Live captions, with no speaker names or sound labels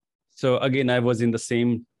So again, I was in the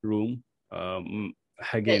same room. Um,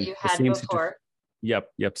 That Again, you the had same situation. before?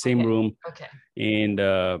 Yep, same Okay. room. Okay. And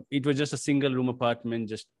it was just a single room apartment,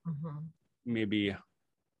 just Hmm. maybe,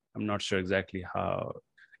 I'm not sure exactly how.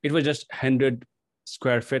 It was just 100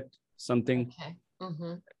 square feet, something Okay.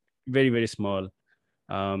 Hmm. very, very small.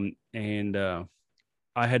 And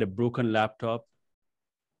I had a broken laptop,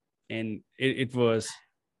 and it was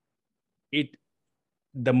it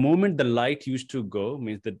the moment the light used to go,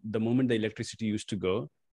 means that the moment the electricity used to go,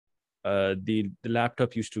 the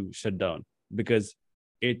laptop used to shut down, because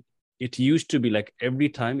it it used to be like every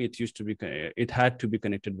time it had to be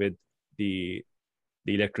connected with the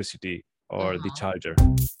electricity or the Hmm. charger.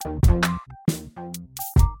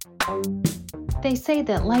 They say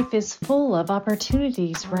that life is full of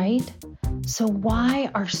opportunities, right? So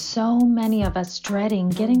why are so many of us dreading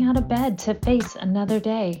getting out of bed to face another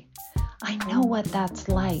day? I know what that's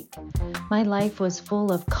like. My life was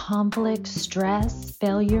full of conflict, stress,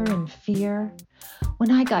 failure, and fear.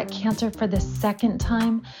 When I got cancer for the second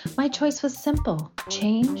time, my choice was simple: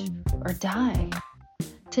 change or die.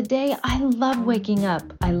 Today, I love waking up.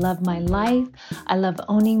 I love my life. I love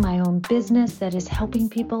owning my own business that is helping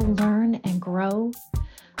people learn and grow.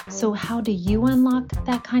 So, how do you unlock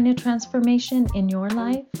that kind of transformation in your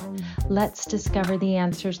life? Let's discover the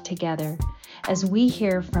answers together as we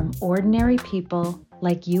hear from ordinary people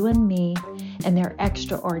like you and me and their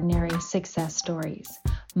extraordinary success stories.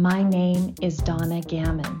 My name is Donna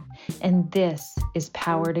Gammon, and this is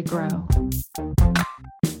Power to Grow.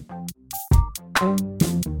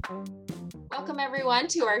 Welcome, everyone,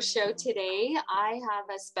 to our show today. I have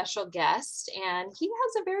a special guest, and he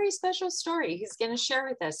has a very special story he's going to share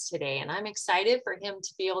with us today. And I'm excited for him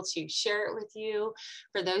to be able to share it with you,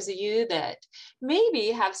 for those of you that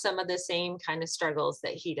maybe have some of the same kind of struggles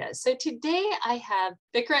that he does. So today I have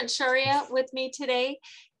Vikrant Shaurya with me today.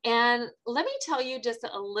 And let me tell you just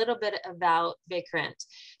a little bit about Vikrant.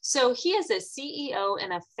 So he is a CEO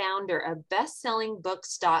and a founder of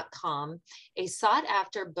BestsellingBooks.com, a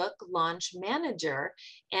sought-after book launch manager,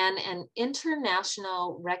 and an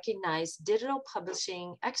international recognized digital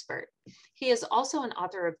publishing expert. He is also an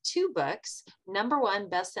author of 2 books, #1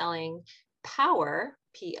 best-selling Power,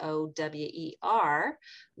 Power,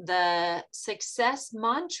 The Success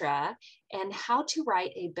Mantra, and How to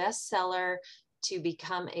Write a Bestseller to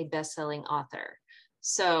Become a Best-Selling Author.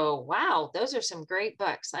 So, wow, those are some great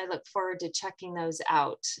books. I look forward to checking those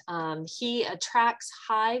out. He attracts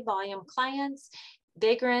high volume clients.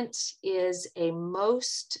 Vikrant is a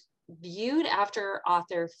most viewed after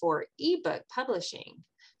author for ebook publishing.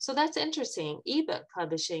 So that's interesting, ebook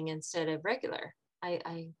publishing instead of regular.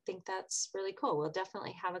 I think that's really cool. We'll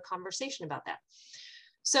definitely have a conversation about that.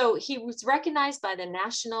 So he was recognized by the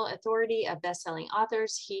National Authority of Bestselling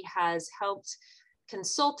Authors. He has helped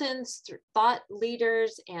consultants, thought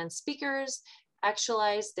leaders, and speakers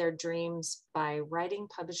actualize their dreams by writing,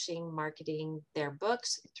 publishing, marketing their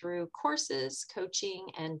books through courses, coaching,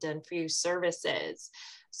 and done-for-you services.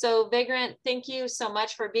 So Vikrant, thank you so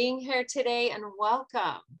much for being here today, and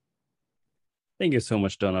welcome. Thank you so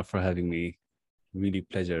much, Donna, for having me. Really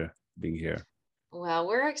pleasure being here. Well,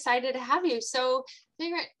 we're excited to have you. So,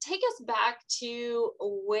 take us back to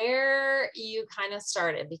where you kind of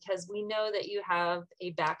started, because we know that you have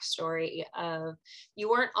a backstory of you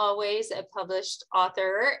weren't always a published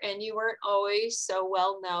author and you weren't always so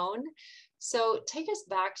well known. So, take us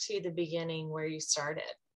back to the beginning where you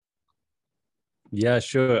started. Yeah,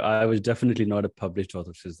 sure. I was definitely not a published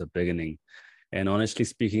author since the beginning. And honestly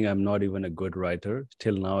speaking, I'm not even a good writer.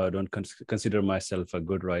 Till now, I don't consider myself a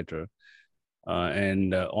good writer.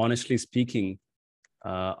 And honestly speaking,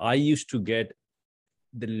 I used to get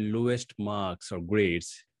the lowest marks or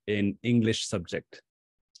grades in English subject,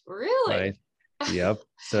 Really? right? Yep.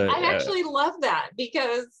 So I actually love that,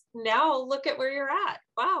 because now look at where you're at.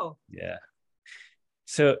 Wow. yeah.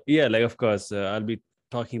 So yeah, like of course, I'll be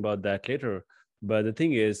talking about that later. But the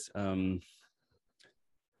thing is,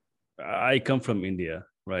 I come from India,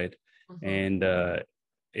 right? Mm-hmm. And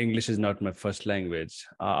English is not my first language.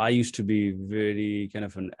 I used to be very kind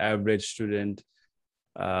of an average student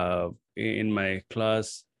in my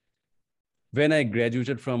class. When I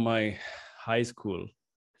graduated from my high school,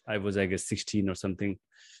 I was, I guess, 16 or something.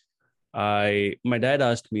 My dad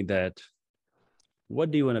asked me that, what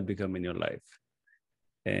do you want to become in your life?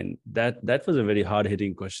 And that was a very hard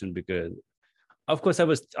hitting question, because of course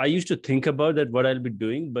I used to think about that, what I'll be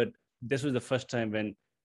doing, but this was the first time when,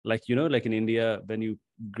 like, like in India, when you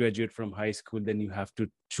graduate from high school, then you have to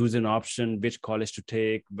choose an option, which college to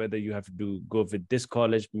take, whether you have to go with this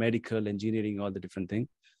college, medical, engineering, all the different things.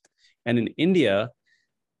 And in India,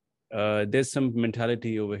 there's some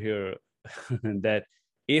mentality over here that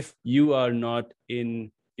if you are not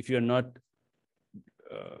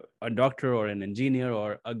a doctor or an engineer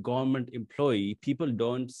or a government employee, people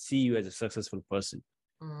don't see you as a successful person.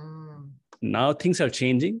 Now things are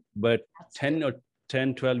changing, but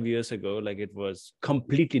 12 years ago, like, it was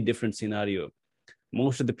completely different scenario.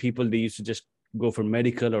 Most of the people, they used to just go for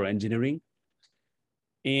medical or engineering.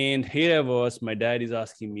 And here I was, my dad is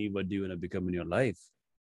asking me, what do you want to become in your life?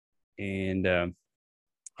 And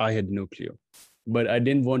I had no clue, but I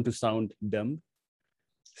didn't want to sound dumb.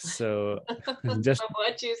 So just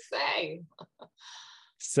what you say.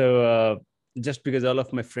 So just because all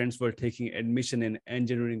of my friends were taking admission in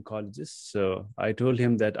engineering colleges, so I told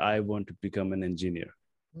him that I want to become an engineer.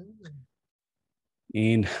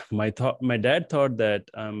 And my dad thought that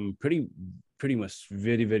I'm pretty much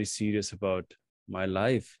very, very serious about my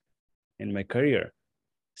life and my career.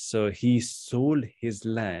 So he sold his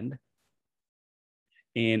land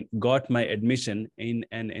and got my admission in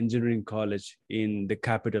an engineering college in the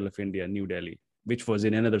capital of India, New Delhi, which was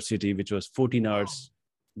in another city, which was 14 hours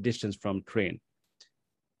distance from train.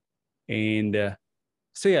 And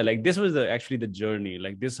so yeah, like, this was actually the journey.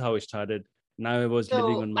 Like, this is how it started. Now I was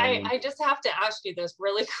living on my own. I just have to ask you this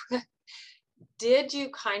really quick. Did you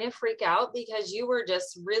kind of freak out because you were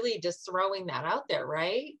just really just throwing that out there,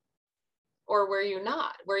 right? Or were you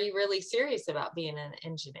not? Were you really serious about being an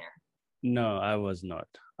engineer? No, I was not.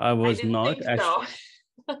 I was not actually.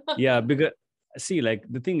 So. Yeah, because see, like,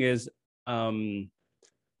 the thing is, I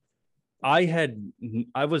had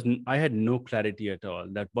no clarity at all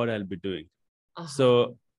that what I'll be doing.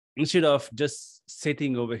 So instead of just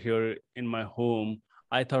sitting over here in my home,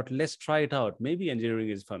 I thought, let's try it out. Maybe engineering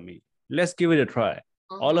is for me. Let's give it a try.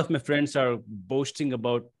 All of my friends are boasting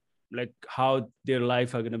about, like, how their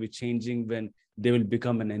life are going to be changing when they will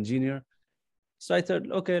become an engineer. So I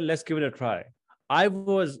thought, okay, let's give it a try. I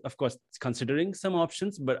was, of course, considering some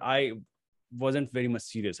options, but I wasn't very much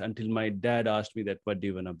serious until my dad asked me that, what do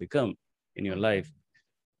you want to become in your life?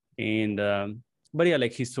 And but yeah,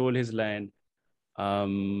 like, he sold his land.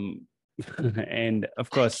 And of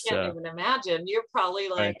course, I can't even imagine. You're probably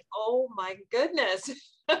like, right. Oh my goodness.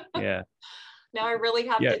 Yeah. Now I really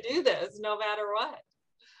have to do this no matter what.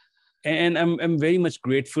 And I'm very much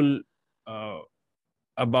grateful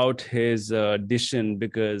about his decision,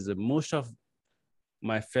 because most of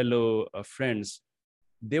my fellow friends,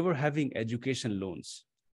 they were having education loans,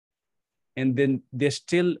 and then they're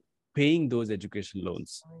still paying those education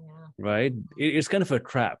loans. Right? It's kind of a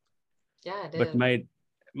trap. Yeah, it but is.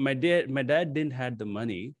 My dad didn't have the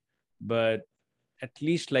money, but at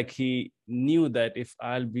least, like, he knew that if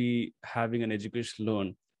I'll be having an education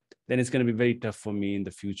loan, then it's going to be very tough for me in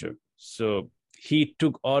the future. So he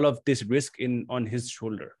took all of this risk on his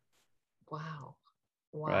shoulder. Wow.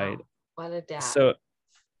 Right. What a dad. So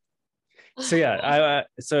yeah,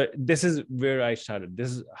 so this is where I started.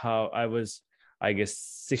 This is how I was, I guess,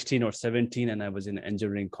 16 or 17, and I was in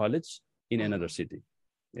engineering college in another city.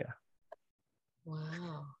 Yeah.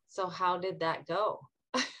 Wow. So how did that go?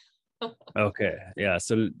 Okay. Yeah.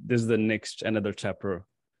 So this is another chapter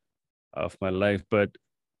of my life. But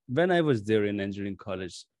when I was there in engineering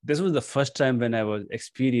college, this was the first time when I was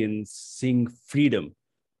experiencing freedom,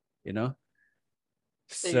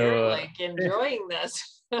 So you're like enjoying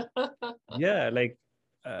this. Yeah. Like,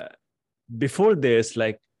 before this,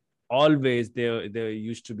 like, always there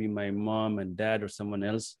used to be my mom and dad or someone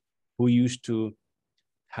else who used to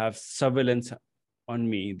have surveillance on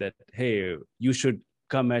me that, hey, you should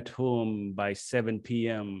come at home by 7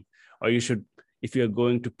 p.m. or you should, if you're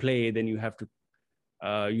going to play, then you have to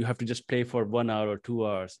just play for 1 hour or 2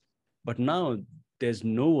 hours. But now there's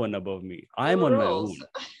no one above me. I'm on my own,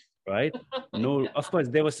 right? No, of course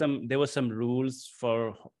there was some rules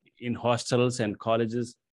for in hostels and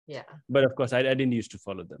colleges. Yeah. But of course I didn't used to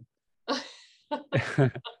follow them.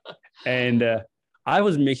 And I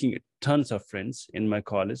was making tons of friends in my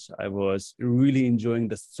college. I was really enjoying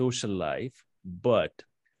the social life, but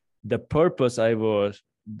the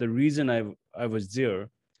reason I was there,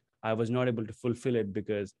 I was not able to fulfill it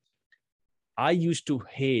because I used to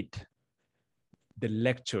hate the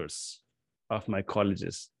lectures of my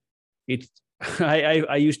colleges.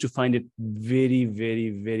 I used to find it very,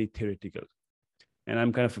 very, very theoretical. And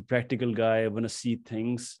I'm kind of a practical guy. I want to see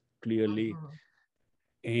things clearly.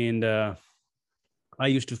 And I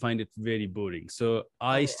used to find it very boring. So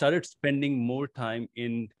I started spending more time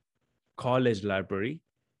in college library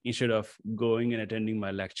instead of going and attending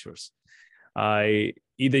my lectures. I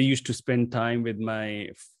either used to spend time with my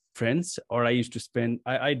friends, or I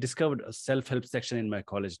discovered a self-help section in my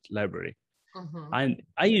college library. And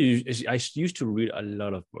I used to read a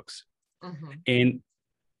lot of books. Mhm.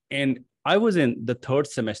 And I was in the third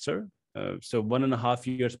semester. So 1.5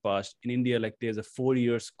 years passed. In India, like there's a 4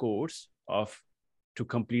 years course to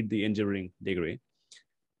complete the engineering degree.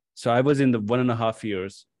 So I was in the 1.5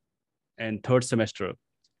 years and third semester,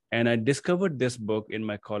 and I discovered this book in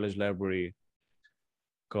my college library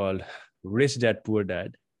called Rich Dad Poor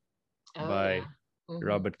Dad Oh by yeah. Mhm.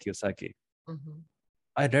 Robert Kiyosaki. Mhm.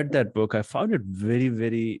 I read that book. I found it very,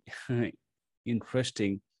 very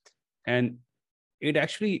interesting. And it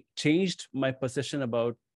actually changed my perception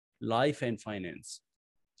about life and finance.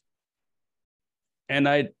 And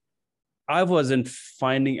I wasn't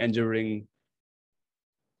finding engineering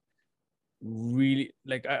really,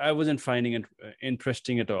 like I wasn't finding it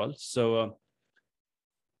interesting at all. So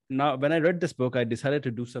now when I read this book, I decided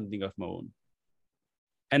to do something of my own.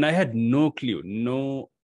 And I had no clue, no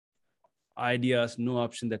ideas, no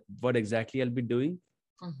option that what exactly I'll be doing.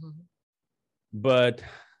 Mhm. But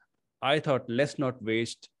I thought, let's not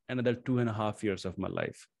waste another 2.5 years of my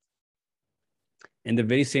life. And the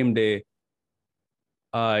very same day,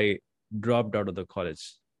 I dropped out of the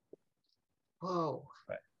college. Whoa.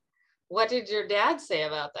 Right. What did your dad say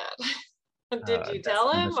about that? Did you That's tell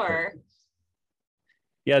another him story. or?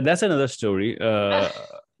 Yeah, that's another story. Yeah.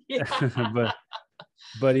 but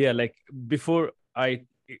but yeah, like before I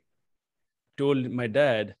told my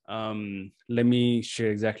dad, let me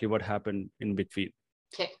share exactly what happened in between.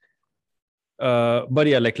 Okay. But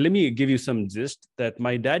yeah, like let me give you some gist that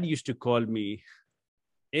my dad used to call me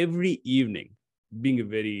every evening, being a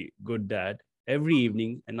very good dad, every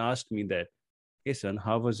evening and asked me that, hey son,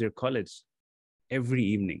 how was your college? Every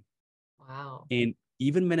evening. Wow. And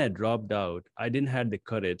even when I dropped out, I didn't have the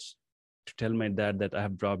courage to tell my dad that I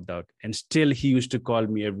have dropped out. And still he used to call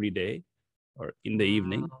me every day or in the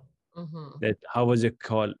evening Wow. Mhm. that how was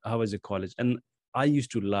your college? And I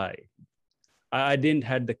used to lie. I didn't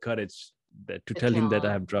had the courage to To tell him that I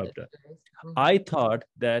tell have the dropped out. truth. Mhm. I thought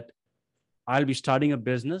that I'll be starting a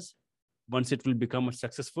business. Once it will become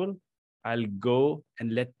successful, I'll go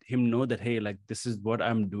and let him know that, hey, like this is what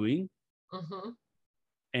I'm doing. Mhm.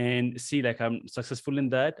 And see, like I'm successful in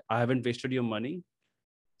that. I haven't wasted your money.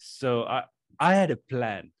 So I had a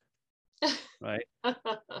plan, right?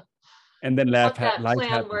 And then How'd that life plan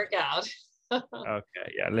happened. work out?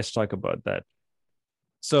 Okay, yeah, let's talk about that.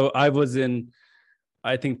 So I was in,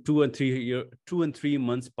 I think 2 and 3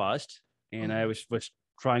 months passed, and I Mhm. was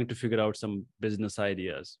trying to figure out some business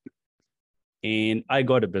ideas. And I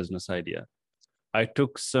got a business idea. I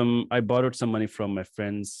borrowed some money from my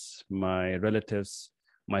friends, my relatives,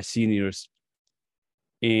 my seniors,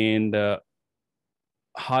 and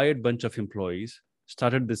hired bunch of employees,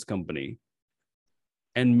 started this company,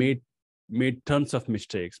 and made tons of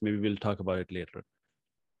mistakes. Maybe we'll talk about it later.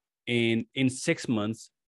 And in 6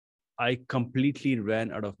 months, I completely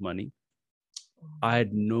ran out of money. I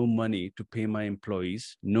had no money to pay my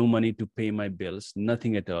employees, no money to pay my bills,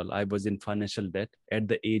 nothing at all. I was in financial debt at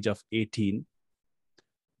the age of 18.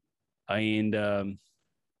 And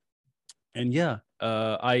yeah,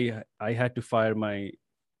 I had to fire my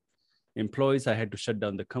employees. I had to shut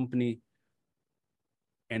down the company.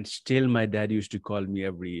 And still my dad used to call me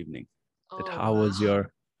every evening that Oh, wow.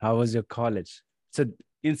 how was your college? So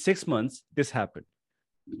in 6 months, this happened.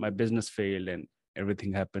 My business failed and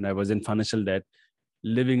everything happened. I was in financial debt,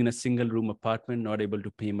 living in a single room apartment, not able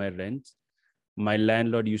to pay my rent. My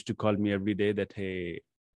landlord used to call me every day that, hey,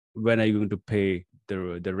 when are you going to pay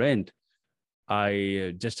the rent?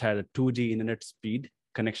 I just had a 2G internet speed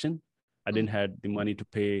connection. I Mhm. didn't had the money to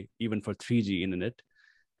pay even for 3G internet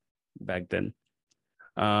back then.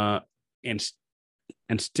 Uh, and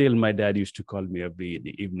and still my dad used to call me every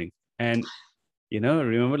evening. And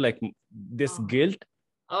remember, like this Oh. guilt.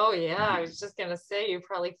 Oh, yeah. I was just gonna say you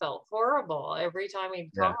probably felt horrible every time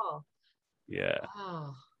he'd Yeah, call. yeah.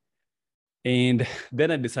 Oh. And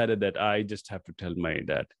then I decided that I just have to tell my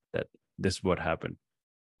dad that this is what happened.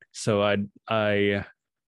 So I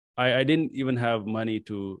I didn't even have money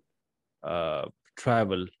to uh,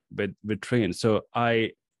 travel with train. So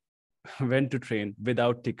I went to train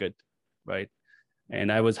without ticket, right?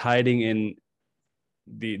 And I was hiding in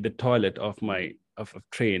the toilet of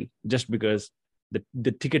train just because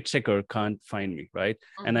the ticket checker can't find me, right?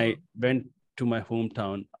 And I Mhm. went to my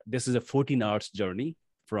hometown. This is a 14 hours journey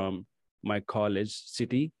from my college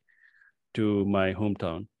city to my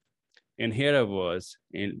hometown. And here I was.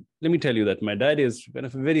 And let me tell you that my dad is kind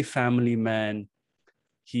of a very family man.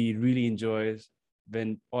 He really enjoys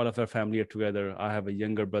when all of our family are together. I have a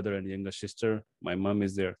younger brother and a younger sister. My mom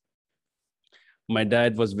is there. My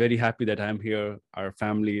dad was very happy that I'm here. Our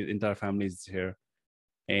family, entire family is here.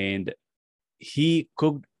 And he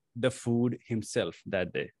cooked the food himself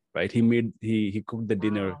that day. right? He cooked the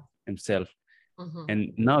dinner Wow. himself. Mhm.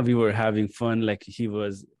 And now we were having fun, like he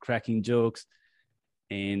was cracking jokes.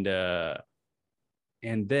 And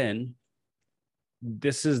then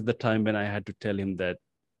this is the time when I had to tell him that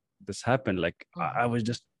this happened. Like I Mhm. was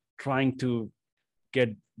just trying to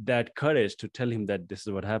get that courage to tell him that this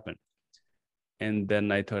is what happened. And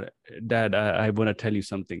then I thought, Dad, I want to tell you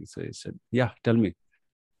something. So he said, yeah, tell me.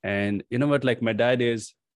 And you know what, like my dad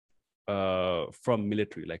is from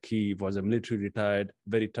military. Like he was a military retired,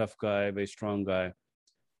 very tough guy, very strong guy.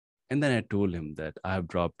 And then I told him that I have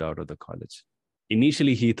dropped out of the college.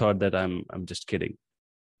 Initially, he thought that I'm just kidding.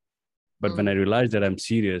 But when I Mm. realized that I'm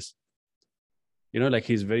serious, like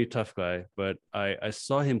he's a very tough guy, but I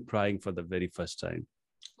saw him crying for the very first time.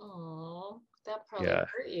 Oh, that probably Yeah.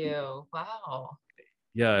 hurt you. Wow.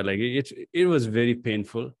 Yeah. Like it was very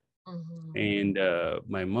painful. Mhm. And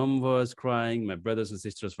my mom was crying. My brothers and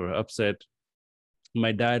sisters were upset.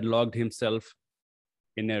 My dad locked himself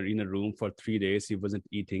in a room for 3 days. He wasn't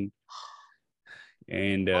eating.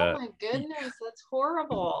 And Oh my goodness, that's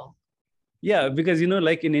horrible. yeah, because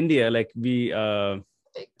like in India, like we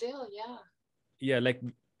Big deal, yeah. yeah, like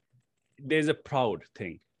there's a proud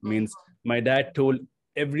thing. Mhm. Means my dad told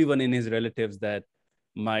everyone in his relatives that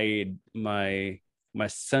my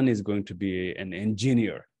son is going to be an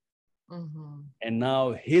engineer. Mhm. And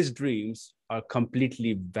now his dreams are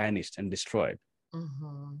completely vanished and destroyed.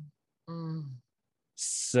 Mhm. Mm.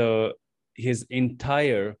 So his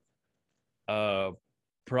entire uh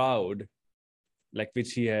proud, like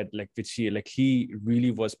he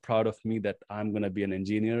really was proud of me that I'm going to be an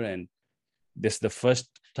engineer. And this the first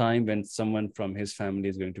time when someone from his family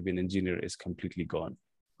is going to be an engineer is completely gone.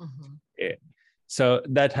 Mhm. Yeah. So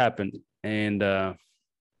that happened. And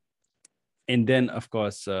then of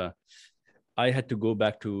course I had to go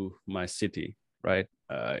back to my city, right?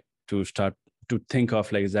 To start to think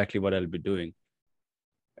of like exactly what I'll be doing.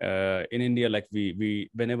 In India, like we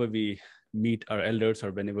whenever we meet our elders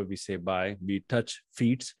or whenever we say bye, we touch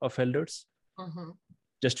feet of elders Mhm.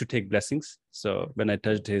 just to take blessings. So when I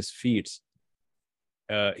touched his feet,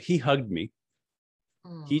 he hugged me.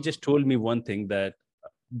 He Mm. just told me one thing, that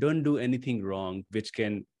don't do anything wrong which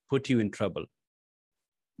can put you in trouble.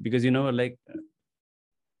 Because like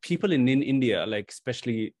people in India, like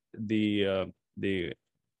especially the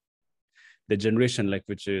the generation, like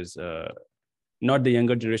which is not the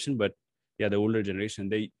younger generation, but yeah, the older generation,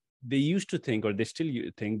 they used to think, or they still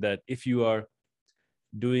think, that if you are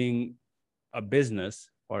doing a business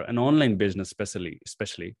or an online business,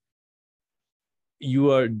 especially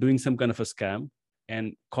you are doing some kind of a scam,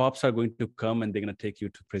 and cops are going to come and they're going to take you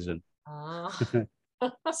to prison. Ah.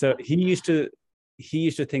 So he used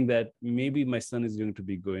to think that maybe my son is going to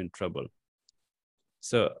be going in trouble.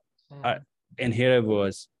 So I, Okay. and here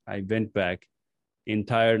I went back.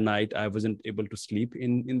 Entire night I wasn't able to sleep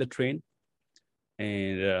in the train.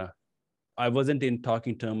 And I wasn't in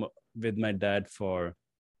talking term with my dad for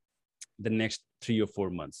the next 3 or 4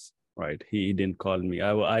 months, right? He didn't call me.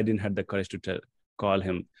 I didn't have the courage to call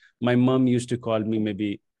him. My mom used to call me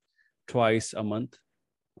maybe twice a month,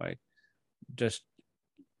 right? just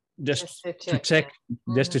Just just to to check in. check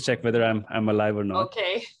just Mhm. to check whether I'm alive or not.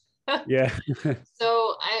 Okay. Yeah. So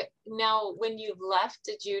I now when you left,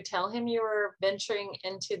 did you tell him you were venturing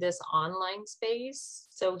into this online space?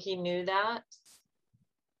 So he knew that?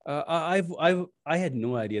 I had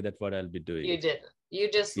no idea that what I'll be doing. You didn't. You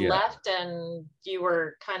just Yeah. left and you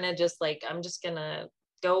were kind of just like, I'm just gonna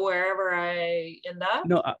go wherever I end up.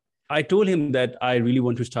 No, I told him that I really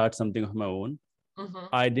want to start something of my own. Mm-hmm.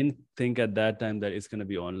 I didn't think at that time that it's going to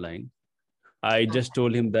be online. I just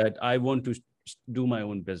told him that I want to do my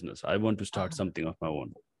own business. I want to start something of my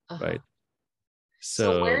own, Uh-huh. right?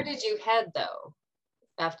 So where So did you head though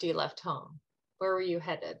after you left home? Where were you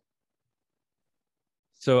headed?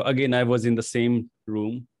 so again, I was in the same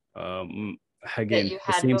room. Um, That Again, you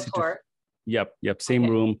the had same situation. before? Yep, same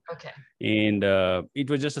Okay. room. Okay. And it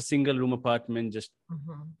was just a single room apartment, just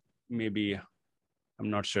Mm-hmm. maybe, I'm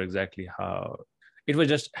not sure exactly how. It was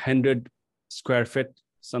just 100 square feet,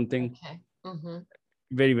 something, Okay. Mm-hmm.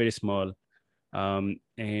 very, very small.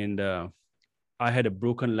 And I had a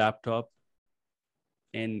broken laptop,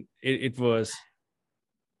 and it was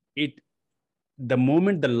it. The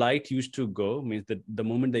moment the light used to go, means that the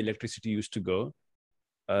moment the electricity used to go,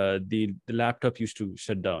 the laptop used to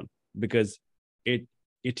shut down, because it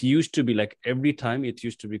it used to be like every time it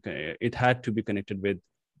had to be connected with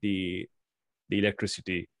the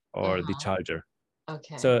electricity or the Uh-huh. charger.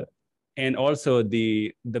 Okay. So, and also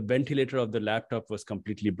the ventilator of the laptop was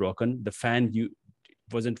completely broken. The fan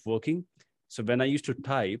wasn't working. So when I used to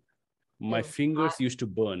type, It my was hot. fingers used to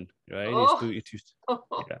burn, right? Oh. It used,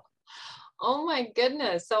 yeah. Oh my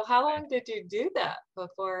goodness. So how long did you do that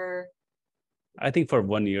before? I think for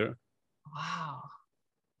 1 year. Wow.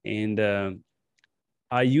 And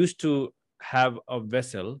I used to have a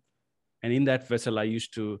vessel, and in that vessel, I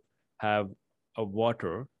used to have a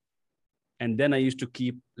water, and then I used to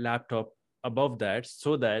keep laptop above that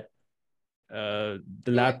so that the You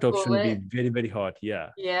would laptop cool shouldn't be it. very, very hot. Yeah.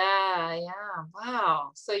 Yeah, yeah.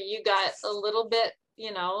 Wow. So you got a little bit,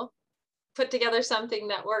 put together something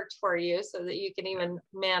that worked for you so that you can even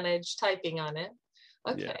manage typing on it.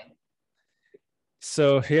 Yeah. Okay.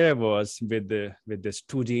 So here I was with this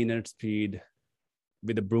 2G internet speed,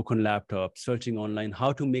 with a broken laptop, searching online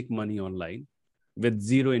how to make money online with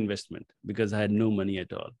zero investment because I had no money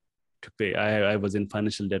at all to pay. I was in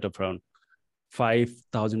financial debt of around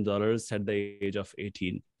 $5,000 at the age of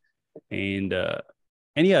 18. And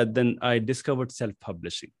yeah, then I discovered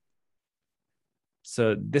self-publishing.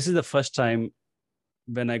 So this is the first time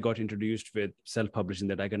when I got introduced with self-publishing,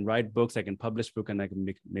 that I can write books, I can publish book, and I can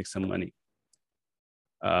make some money.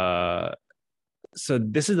 So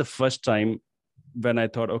this is the first time when I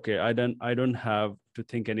thought, okay, I don't have to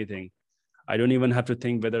think anything. I don't even have to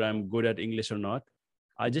think whether I'm good at English or not.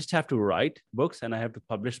 I just have to write books, and I have to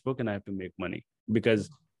publish book, and I have to make money because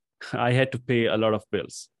I had to pay a lot of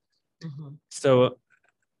bills. Mm-hmm. So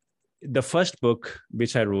the first book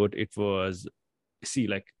which I wrote, it was,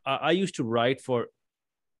 like I used to write for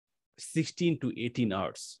 16 to 18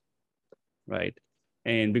 hours, right?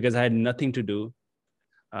 And because I had nothing to do,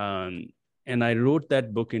 and I wrote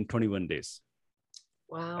that book in 21 days.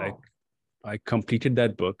 Wow. I completed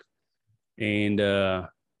that book, and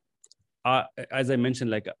as I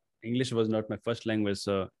mentioned, like English was not my first language,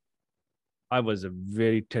 so I was a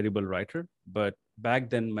very terrible writer. But back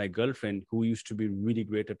then, my girlfriend, who used to be really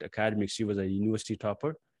great at academics, she was a university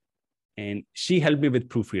topper, and she helped me with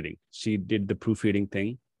proofreading. She did the proofreading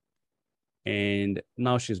thing, and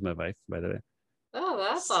now she's my wife, by the way. Oh,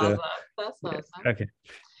 that's So, awesome. That's yeah, awesome. okay.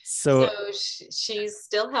 So So she's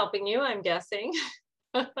still helping you, I'm guessing.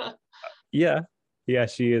 yeah,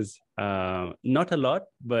 she is. Not a lot,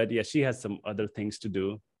 but yeah, she has some other things to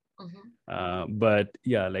do. But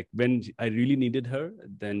yeah, like when I really needed her,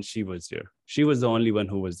 then she was there. She was the only one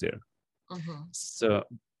who was there. So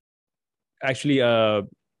actually,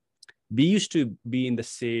 we used to be in the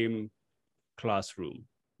same classroom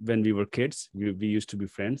when we were kids. We used to be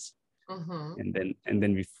friends, and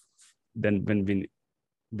then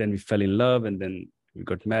we fell in love, and then we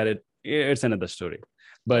got married. It's another story. I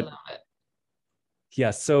But love it.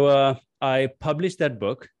 yeah, so I published that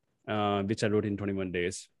book, which I wrote in 21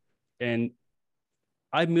 days, and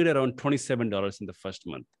I made around $27 in the first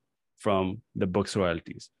month from the book's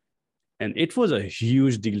royalties. And it was a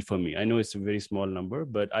huge deal for me. I know it's a very small number,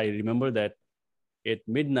 but I remember that at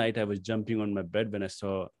midnight, I was jumping on my bed when I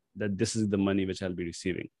saw that this is the money which I'll be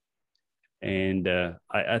receiving. And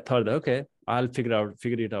I thought, okay, I'll figure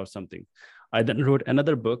it out something. I then wrote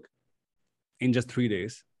another book in just 3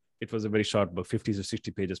 days. It was a very short book, 50 to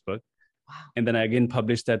 60 pages book. Wow. And then I again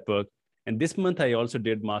published that book. And this month I also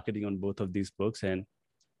did marketing on both of these books and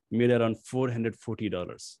made around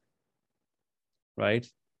 $440. Right?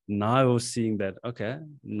 Now I was seeing that, okay,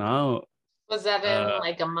 now. Was that in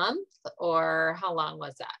like a month, or how long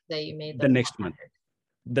was that you made the next month?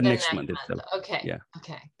 The next month itself. Okay. Yeah.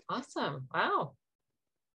 Okay. Awesome. Wow.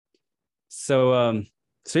 So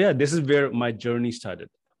yeah, this is where my journey started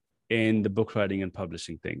in the book writing and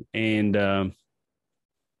publishing thing. And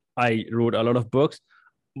I wrote a lot of books.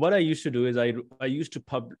 What I used to do is I used to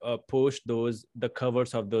post the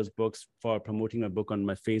covers of those books for promoting my book on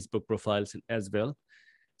my Facebook profiles as well.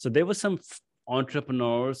 So there were some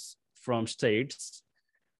entrepreneurs from states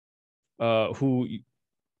who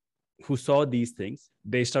saw these things.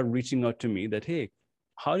 They started reaching out to me that, hey,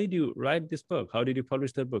 how did you write this book? How did you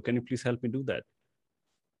publish that book? Can you please help me do that?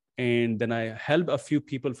 And then I helped a few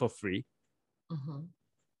people for free.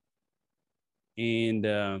 And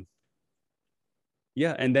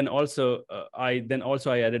yeah, and then also I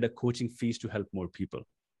added a coaching fees to help more people,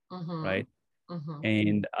 right?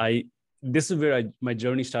 And this is where my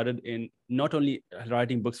journey started, in not only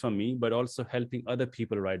writing books for me, but also helping other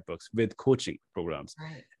people write books with coaching programs.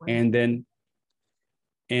 Right. And then,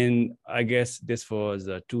 and I guess this was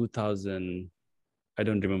 2000, I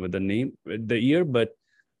don't remember the year, but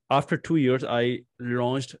after 2 years, I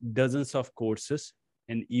launched dozens of courses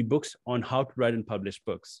and ebooks on how to write and publish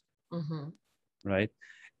books. Right.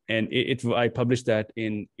 And I published that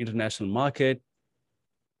in international market,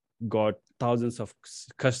 got thousands of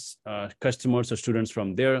customers or students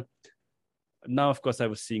from there. Now, of course, I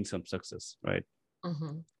was seeing some success, right?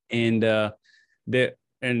 And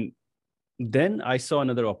then I saw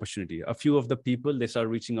another opportunity. A few of the people, they started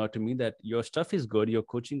reaching out to me that your stuff is good, your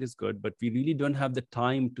coaching is good, but we really don't have the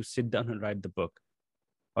time to sit down and write the book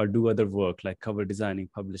or do other work like cover designing,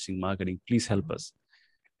 publishing, marketing. Please help us.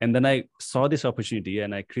 And then I saw this opportunity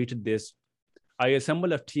and I created this. I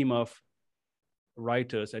assembled a team of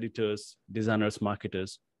writers, editors, designers,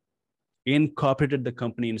 marketers, incorporated the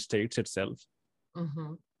company in States itself,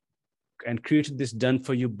 and created this done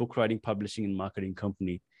for you book writing, publishing, and marketing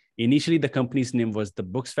company. Initially, the company's name was the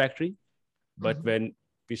Books Factory, but when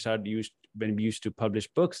we used to publish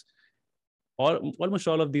books, almost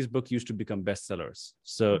all of these books used to become bestsellers.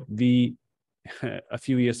 So we, a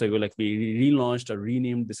few years ago, like we relaunched or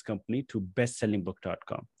renamed this company to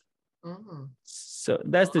bestsellingbook.com. So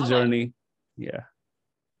that's the journey. Yeah.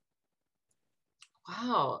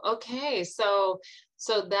 Wow. Okay. So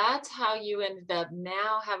that's how you ended up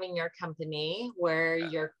now having your company where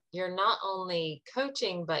you're not only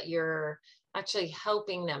coaching, but you're actually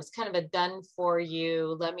helping them. It's kind of a done for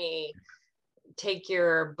you. Let me take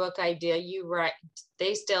your book idea. You write,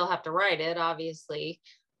 they still have to write it, obviously,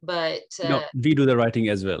 but no, we do the writing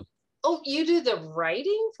as well. Oh, you do the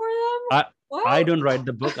writing for them? I don't write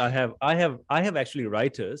the book. I have actually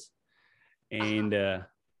writers, and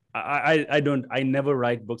I never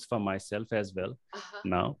write books for myself as well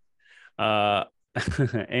now.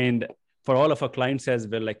 And for all of our clients as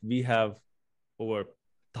well, like we have over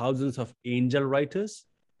thousands of angel writers,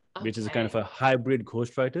 which is a kind of a hybrid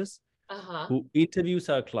ghostwriters who interviews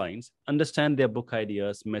our clients, understand their book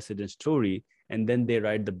ideas, message, and story, and then they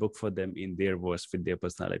write the book for them in their voice with their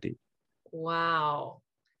personality. Wow.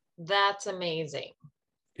 That's amazing.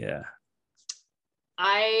 Yeah.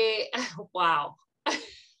 Wow.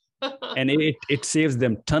 And it saves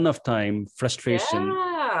them a ton of time, frustration,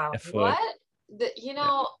 effort. What?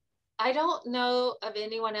 I don't know of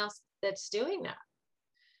anyone else that's doing that.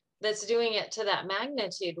 That's doing it to that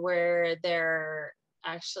magnitude where they're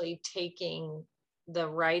actually taking the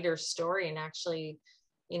writer's story and actually,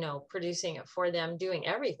 producing it for them, doing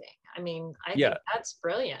everything. I mean, I think that's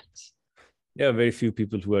brilliant. Yeah, very few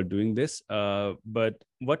people who are doing this. But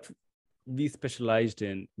what we specialized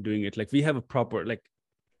in doing it, like we have a proper, like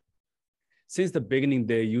since the beginning,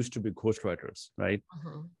 there used to be ghostwriters, right?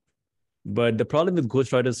 But the problem with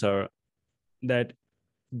ghostwriters are that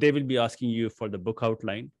they will be asking you for the book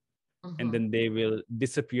outline, and then they will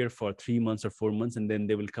disappear for 3 months or 4 months, and then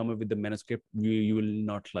they will come up with the manuscript you will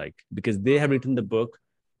not like, because they have written the book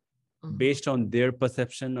based on their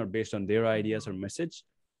perception or based on their ideas or message.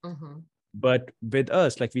 But with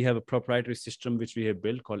us, like we have a proprietary system which we have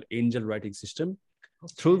built called Angel Writing System,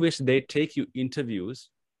 through which they take you interviews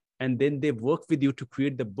and then they work with you to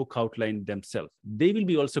create the book outline themselves. They will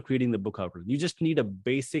be also creating the book outline. You just need a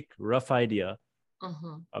basic rough idea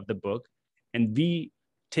of the book, and we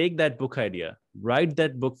take that book idea, write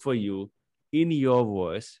that book for you in your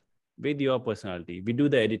voice with your personality. We do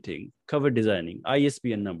the editing, cover designing,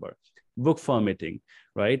 ISBN number, book formatting,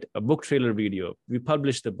 right? A book trailer video. We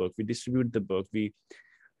publish the book, we distribute the book,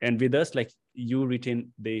 and with us, like you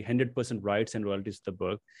retain the 100% rights and royalties to the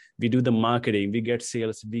book. We do the marketing, we get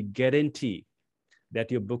sales, we guarantee that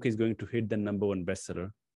your book is going to hit the #1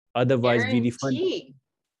 bestseller. Otherwise, we refund.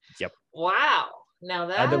 Yep. Wow. Now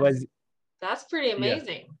that's pretty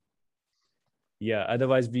amazing. Yeah.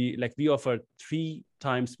 Otherwise, we offer 3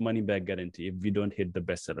 times money back guarantee if we don't hit the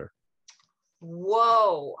bestseller.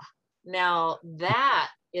 Whoa. Now that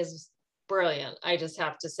is brilliant. I just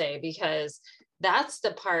have to say, because that's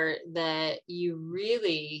the part that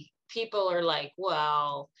people are like,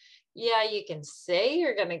 well, yeah, you can say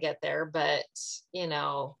you're going to get there, but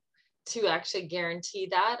to actually guarantee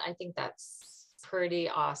that, I think that's pretty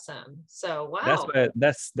awesome. So, wow.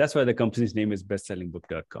 That's why the company's name is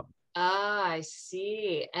bestsellingbook.com. Ah, I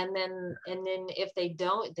see. And then if they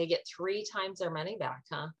don't, they get 3 times their money back,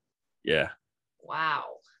 huh? Yeah. Wow.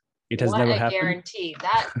 It has never happened. Guarantee.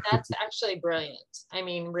 That's actually brilliant. I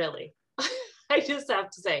mean, really. I just have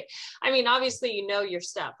to say, I mean, obviously, your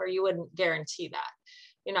stuff, or you wouldn't guarantee that.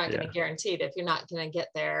 You're not going to guarantee it if you're not going to get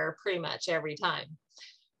there pretty much every time.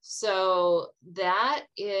 So that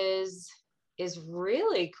is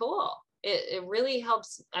really cool. It really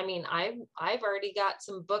helps. I mean, I've already got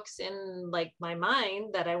some books in like my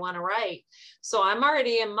mind that I want to write. So I'm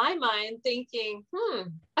already in my mind thinking,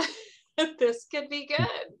 this could be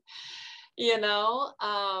good.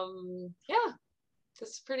 This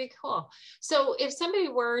is pretty cool. So if somebody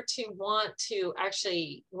were to want to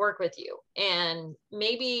actually work with you, and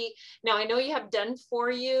maybe now I know you have done for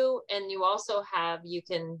you, and you also have, you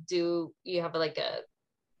have like a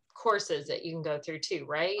courses that you can go through too,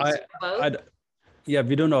 right?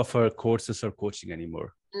 We don't offer courses or coaching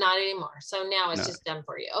anymore. Not anymore. So now it's No, just done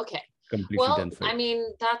for you. Okay. completely Well, done for I you.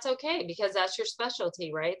 mean, that's okay because that's your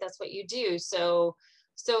specialty, right? That's what you do. So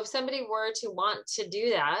if somebody were to want to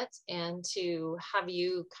do that and to have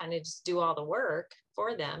you kind of just do all the work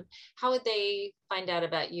for them, how would they find out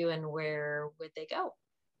about you and where would they go?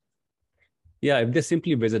 Yeah, if they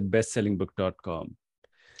simply visit bestsellingbook.com,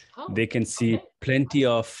 Oh, they can see okay. plenty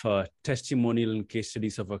of testimonial and case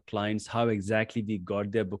studies of our clients, how exactly we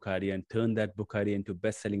got their book idea and turned that book idea into a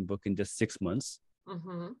best-selling book in just 6 months.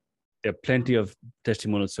 Mm-hmm. There are plenty of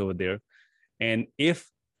testimonials over there. And if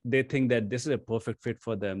they think that this is a perfect fit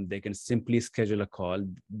for them, they can simply schedule a call.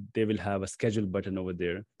 They will have a schedule button over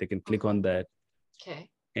there. They can click on that. Okay.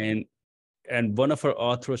 And one of our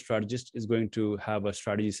author strategists is going to have a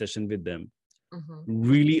strategy session with them, Mm-hmm.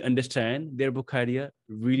 really understand their book idea,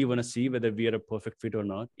 really want to see whether we are a perfect fit or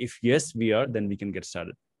not. If yes, we are, then we can get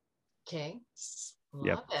started. Okay.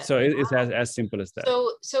 Yeah. Love it. So it's Wow. as simple as that.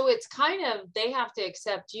 So it's kind of, they have to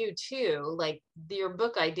accept you too. Like your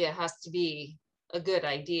book idea has to be a good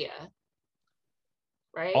idea,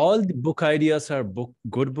 right? All the book ideas are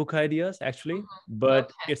good book ideas, actually, but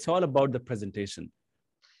Okay. it's all about the presentation.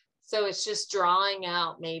 So it's just drawing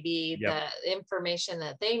out maybe Yep. the information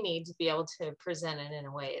that they need to be able to present it in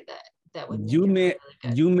a way that would make You it may really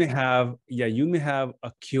good. you may have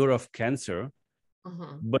a cure of cancer,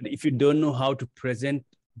 Mm-hmm. but if you don't know how to present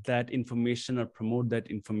that information or promote that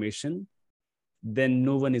information, then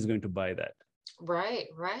no one is going to buy that.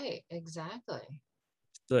 Right, exactly.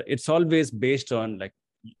 So it's always based on, like,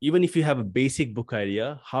 even if you have a basic book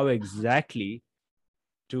idea, how exactly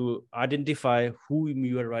to identify who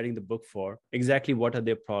you are writing the book for, exactly what are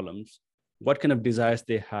their problems, what kind of desires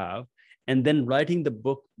they have, and then writing the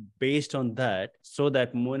book based on that so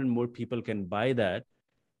that more and more people can buy that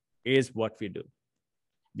is what we do.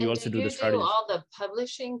 We And also do do the you do strategies, all the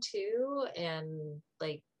publishing too and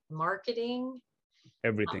like marketing?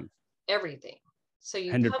 everything, Everything. So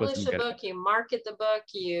you 100% publish a guarantee. book, you market the book,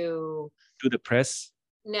 you To the press.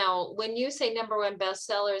 now when you say number one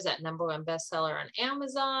bestseller, is that number one bestseller on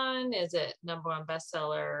Amazon? Is it number one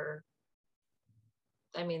bestseller?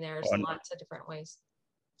 I mean, there's On, lots of different ways.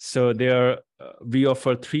 so we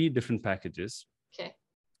offer 3 different packages. Okay.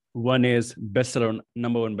 One is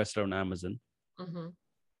number one bestseller on Amazon. Mm-hmm.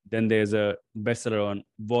 Then there's a bestseller on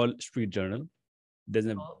Wall Street Journal.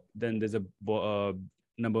 Oh, Then there's a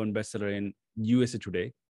number one bestseller in USA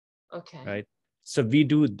Today, okay. right? So we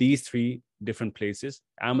do these 3 different places: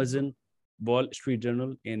 Amazon, Wall Street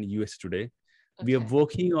Journal, and USA Today. We are Okay.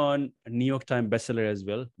 working on a New York Times bestseller as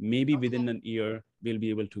well. Maybe Okay. within an year, we'll be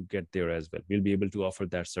able to get there as well. We'll be able to offer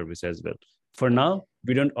that service as well. For now,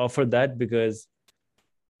 we don't offer that because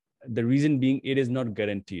the reason being, it is not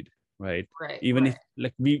guaranteed, right? Right. Even right. if,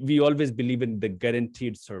 like, we always believe in the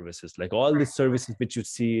guaranteed services, like all the Right, services which you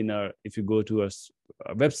see in if you go to our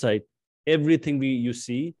website, everything you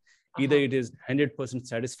see, either it is 100%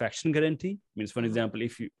 satisfaction guarantee. Means, for example,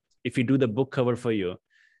 if you do the book cover for you,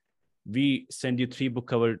 we send you 3 book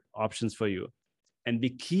cover options for you, and we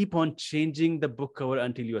keep on changing the book cover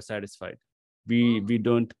until you are satisfied. We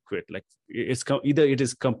don't quit. Like, either it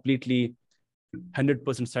is completely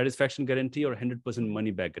 100% satisfaction guarantee or 100% money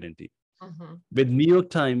back guarantee. With New York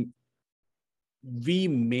Times, we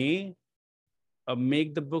may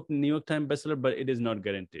make the book New York Times bestseller, but it is not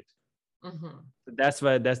guaranteed. That's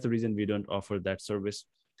the reason we don't offer that service.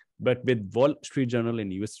 But with Wall Street Journal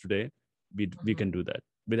and US Today, we can do that.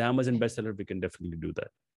 With Amazon bestseller, we can definitely do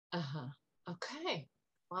that. Okay.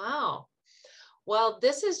 Wow. Well,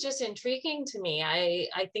 this is just intriguing to me.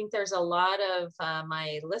 I think there's a lot of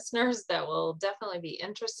my listeners that will definitely be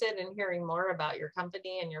interested in hearing more about your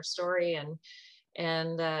company and your story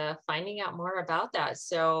and finding out more about that.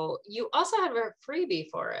 So you also have a freebie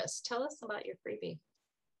for us. Tell us about your freebie.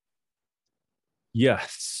 Yeah.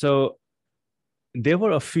 So there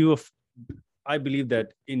were a few I believe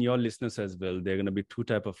that in your listeners as well, there are going to be 2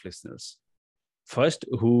 types of listeners. First,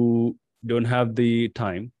 who don't have the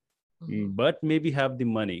time, but maybe have the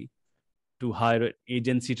money to hire an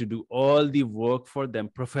agency to do all the work for them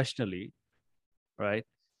professionally, right?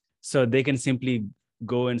 So they can simply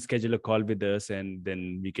go and schedule a call with us, and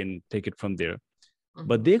then we can take it from there.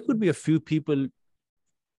 But there could be a few people,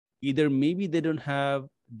 either maybe they don't have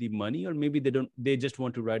the money, or maybe they just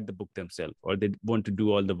want to write the book themselves, or they want to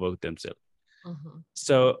do all the work themselves.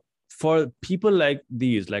 So for people like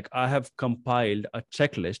these, like, I have compiled a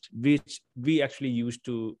checklist which we actually used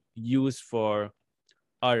to use for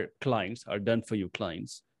our clients, our done for you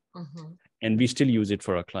clients, and we still use it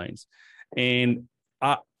for our clients. And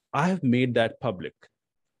I have made that public,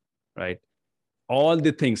 right? all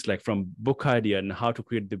the things like from book idea and how to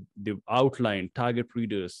create the outline, target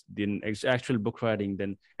readers, then actual book writing,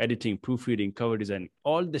 then editing, proofreading, cover design,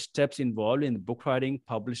 all the steps involved in book writing,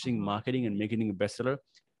 publishing, marketing, and making a bestseller.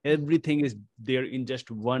 Everything is there in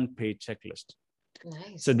just one page checklist.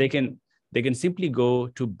 Nice. So they can simply go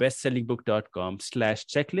to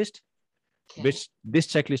bestsellingbook.com/checklist, which this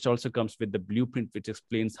checklist also comes with the blueprint, which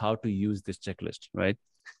explains how to use this checklist, right?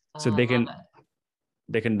 So they can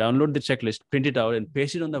download the checklist, print it out, and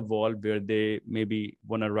paste it on the wall where they maybe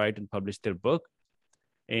want to write and publish their book.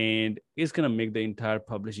 And it's going to make the entire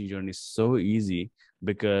publishing journey so easy,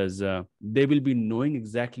 because they will be knowing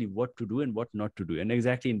exactly what to do and what not to do, and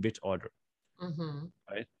exactly in which order.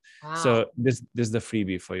 Right. Wow. So this is the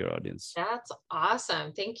freebie for your audience. That's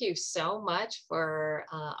awesome. Thank you so much for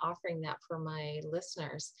offering that for my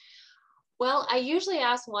listeners. Well, I usually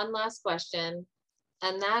ask one last question,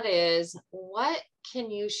 and that is, what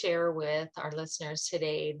can you share with our listeners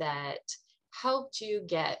today that helped you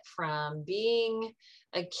get from being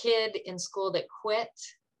a kid in school that quit,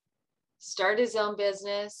 started his own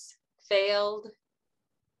business, failed,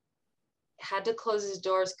 had to close his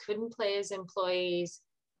doors, couldn't pay his employees,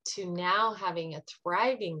 to now having a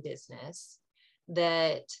thriving business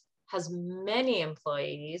that has many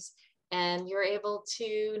employees, and you're able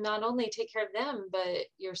to not only take care of them, but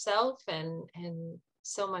yourself and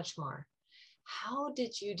so much more. How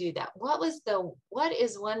did you do that? What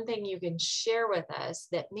is one thing you can share with us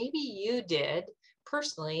that maybe you did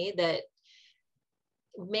personally that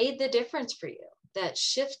made the difference for you, that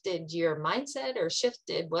shifted your mindset or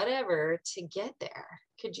shifted whatever to get there?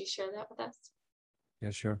 Could you share that with us?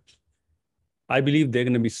 Yeah, sure. I believe there are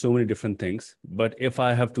going to be so many different things, but if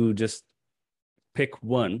I have to just pick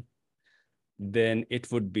one, then it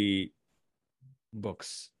would be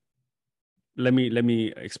books. Let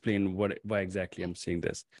me explain why exactly I'm saying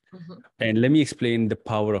this. And let me explain the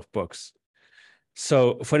power of books.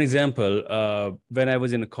 So, for example, when I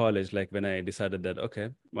was in college, like when I decided that, okay,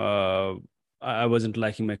 I wasn't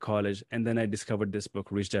liking my college, and then I discovered this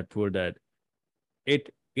book, Rich Dad Poor Dad.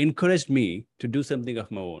 It encouraged me to do something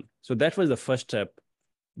of my own. So that was the first step,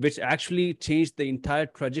 which actually changed the entire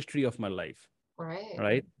trajectory of my life.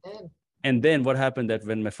 Right. Good. And then what happened that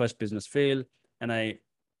when my first business failed, and I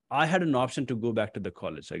had an option to go back to the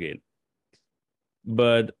college again,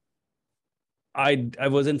 but I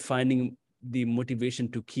wasn't finding the motivation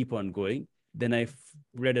to keep on going. Then I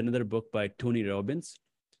read another book by Tony Robbins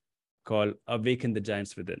called Awaken the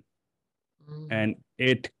Giants Within. And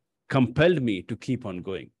it compelled me to keep on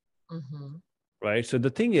going. Right. So the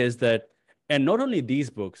thing is that, and not only these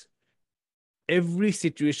books, every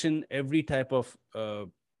situation, every type of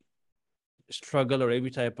struggle, or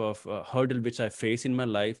every type of hurdle which I face in my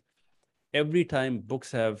life, every time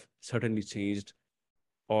books have certainly changed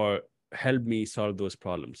or helped me solve those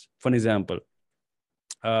problems. For example,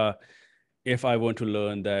 if I want to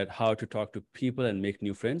learn that how to talk to people and make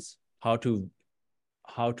new friends, how to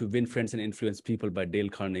win friends and influence people by Dale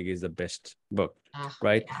Carnegie is the best book.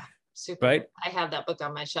 Right. Yeah. Super. Right. I have that book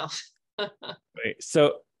on my shelf. Right.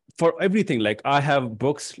 So for everything, like I have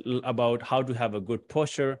books about how to have a good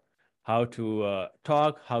posture, how to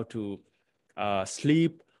talk, how to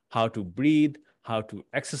sleep, how to breathe, how to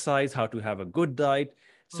exercise, how to have a good diet.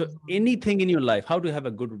 So anything in your life, how to have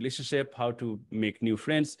a good relationship, how to make new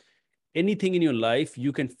friends, anything in your life,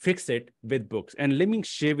 you can fix it with books. And let me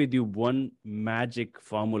share with you one magic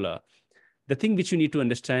formula. The thing which you need to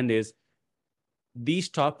understand is these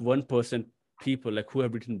top 1% people, like who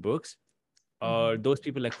have written books, or those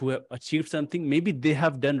people like who have achieved something, maybe they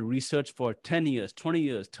have done research for 10 years, 20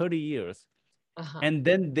 years, 30 years. And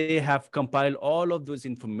then they have compiled all of those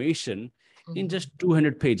information in just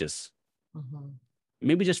 200 pages,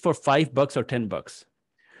 maybe just for $5 or $10.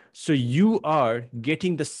 So you are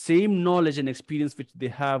getting the same knowledge and experience which they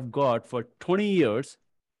have got for 20 years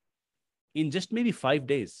in just maybe 5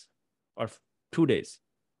 days or 2 days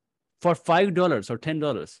for $5 or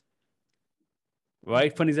 $10.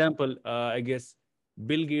 Right. For example, I guess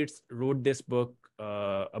Bill Gates wrote this book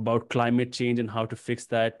about climate change and how to fix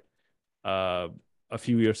that a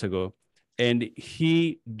few years ago. And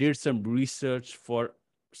he did some research for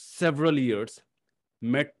several years,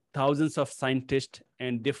 met thousands of scientists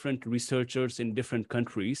and different researchers in different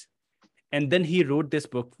countries. And then he wrote this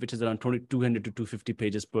book, which is around 200 to 250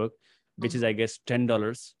 pages book, which is, I guess,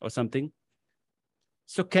 $10 or something.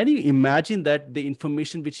 So can you imagine that the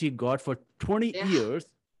information which he got for 20 years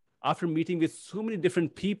after meeting with so many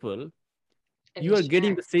different people, you are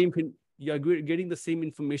getting the same, you are getting the same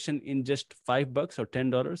information in just $5 or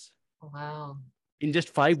 $10. Wow. In just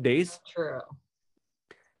 5 days. True.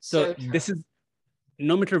 So this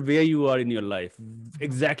no matter where you are in your life,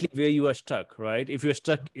 exactly where you are stuck, right? If you're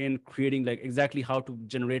stuck in creating like exactly how to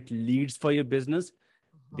generate leads for your business,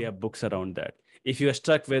 there are books around that. If you are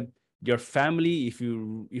stuck with your family, if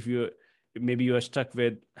you maybe you are stuck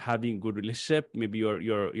with having good relationship, maybe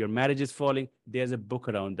your marriage is falling, there's a book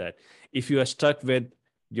around that. If you are stuck with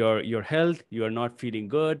your health, you are not feeling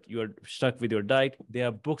good, you are stuck with your diet, there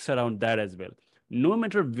are books around that as well. No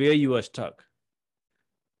matter where you are stuck,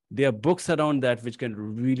 there are books around that which can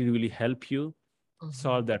really, really help you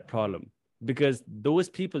solve that problem. Because those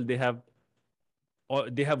people, they have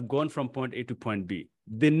gone from point A to point B.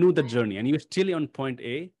 They knew the journey, and you're still on point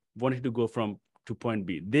A, wanting to go from to point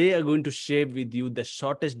B. They are going to share with you the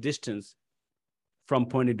shortest distance from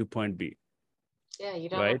point A to point B. Yeah, you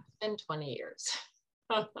don't right? have to spend 20 years.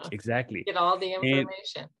 Exactly. Get all the And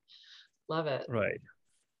information. Love it. right.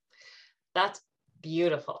 That's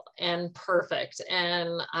beautiful and perfect.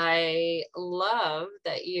 And I love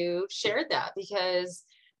that you shared that, because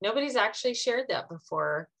nobody's actually shared that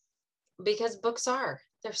before, because books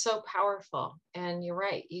they're so powerful. And you're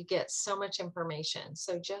right, you get so much information.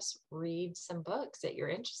 So just read some books that you're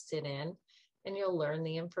interested in, and you'll learn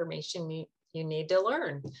the information you need to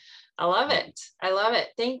learn. I love it. I love it.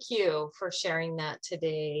 Thank you for sharing that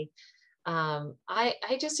today.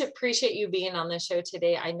 I just appreciate you being on the show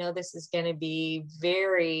today. I know this is going to be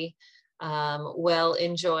very well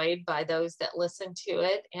enjoyed by those that listen to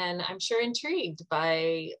it, and I'm sure intrigued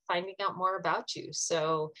by finding out more about you.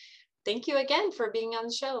 So thank you again for being on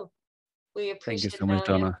the show. We Thank you appreciate so much,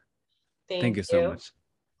 that. Donna. Thank Thank you so you. much.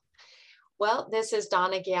 Well, this is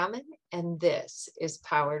Donna Gammon, and this is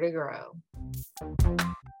Power to Grow.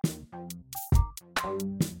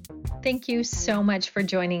 Thank you so much for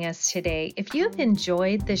joining us today. If you've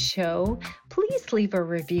enjoyed the show, please leave a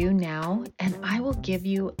review now, and I will give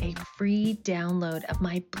you a free download of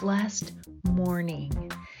my Blessed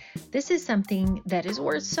Morning. This is something that is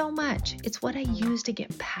worth so much. It's what I use to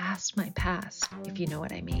get past my past, if you know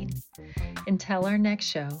what I mean. Until our next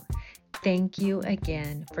show, thank you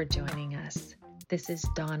again for joining us. This is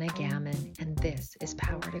Donna Gammon, and this is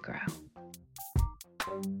Power to Grow.